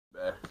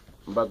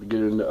I'm about to get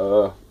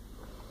into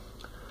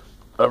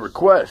a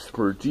request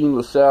for Gene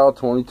LaSalle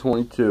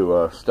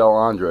 2022. Stel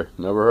Andre.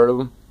 Never heard of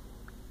him?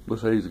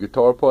 Looks like he's a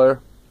guitar player.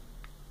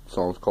 The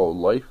song's called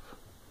Life.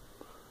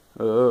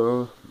 I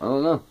don't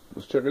know.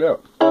 Let's check it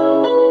out.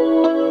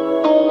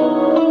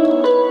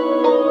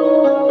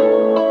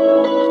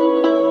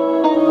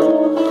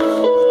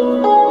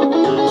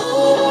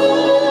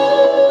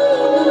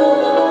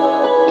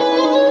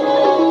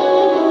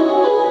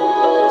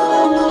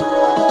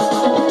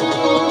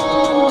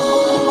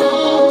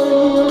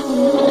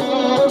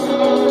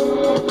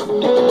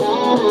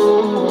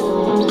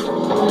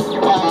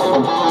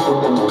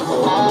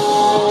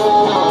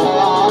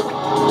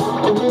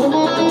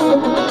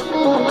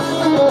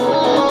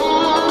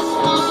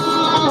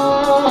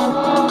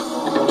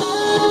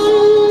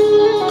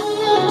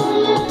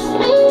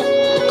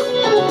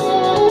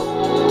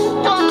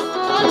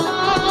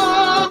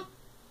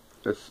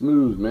 That's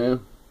smooth, man.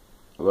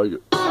 I like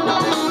it. I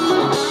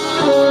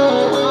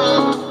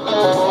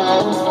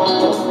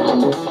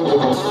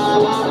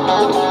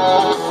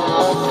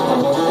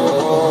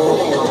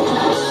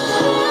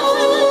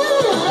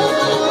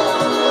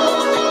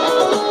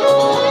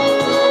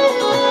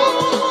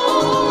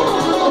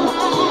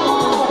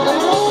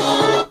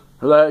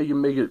like how you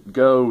can make it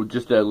go with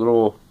just that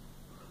little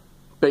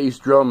bass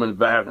drum in the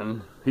back,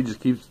 and he just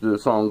keeps the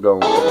song going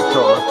with the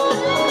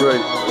guitar.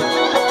 Great.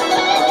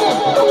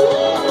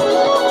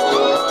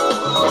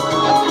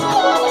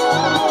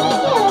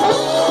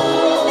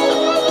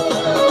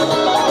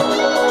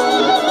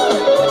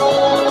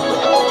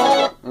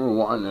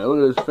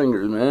 Look at his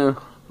fingers, man.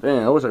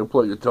 Damn, I wish I could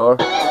play guitar.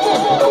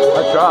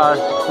 I tried.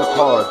 It's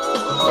hard.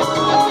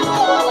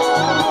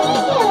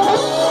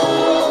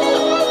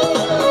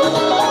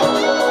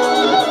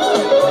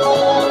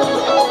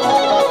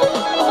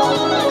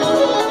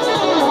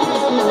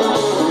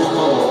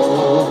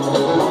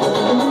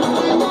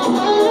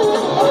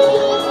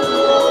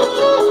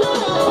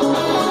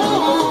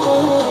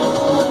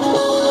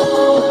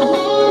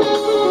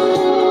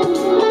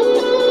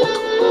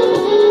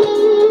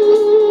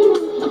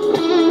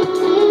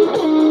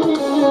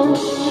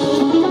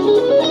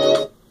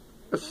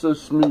 That's so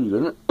smooth,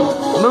 isn't it?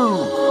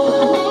 Smooth!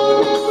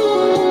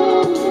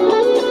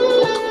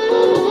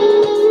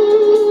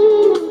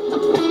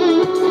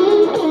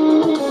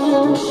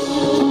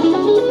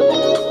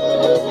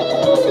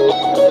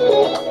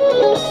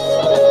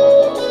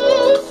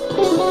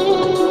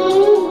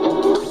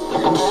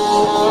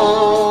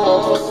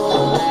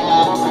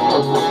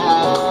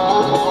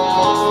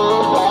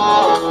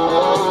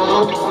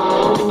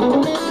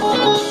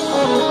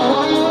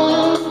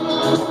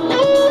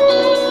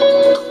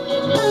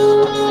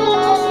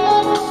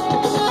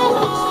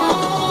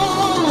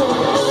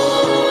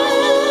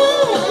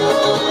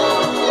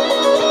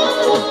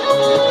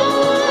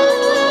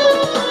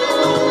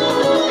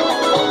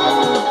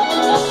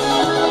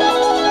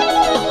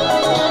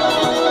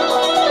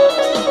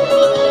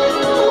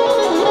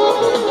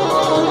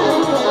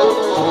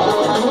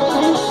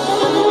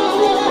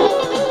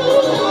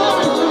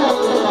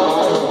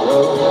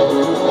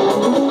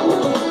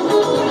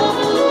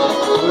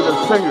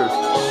 Fingers.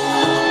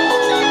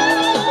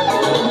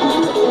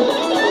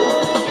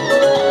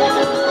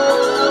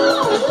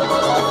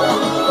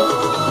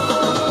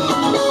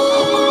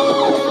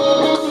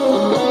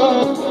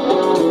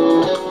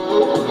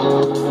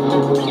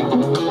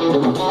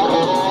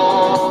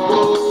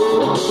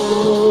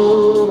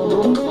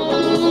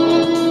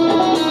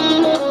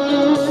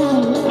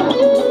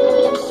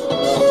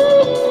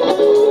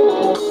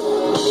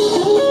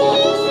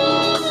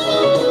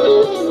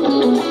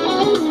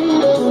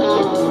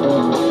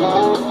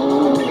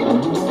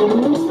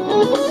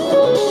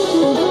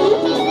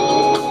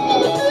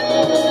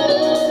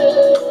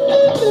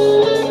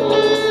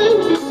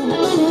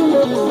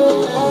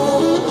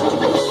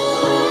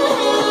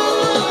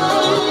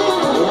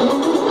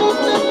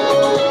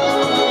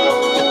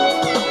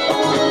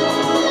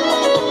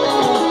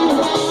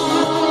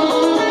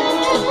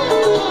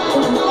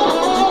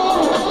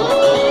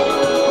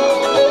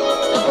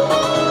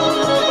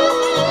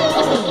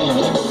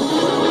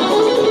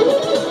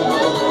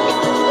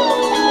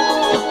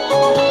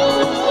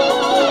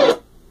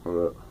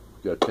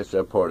 Gotta catch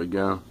that part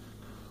again.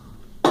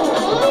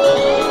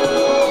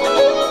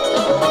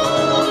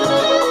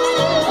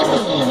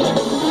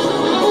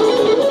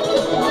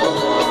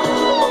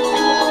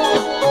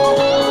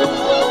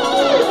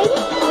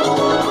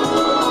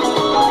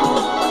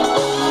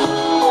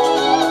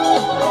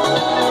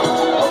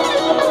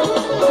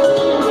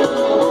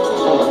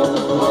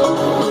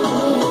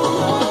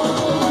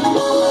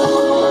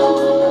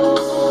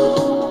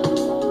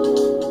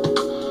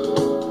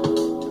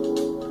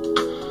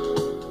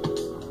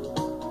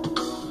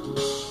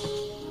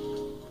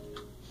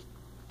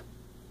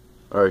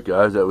 Alright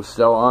guys, that was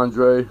Stel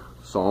Andre,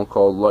 song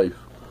called Life.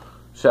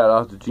 Shout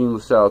out to Gene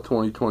LaSalle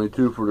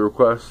 2022 for the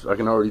request. I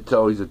can already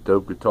tell he's a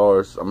dope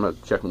guitarist. I'm going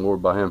to check more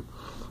by him.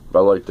 But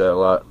I like that a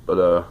lot.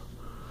 But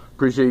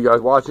appreciate you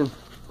guys watching.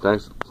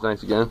 Thanks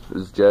again.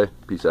 This is Jay.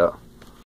 Peace out.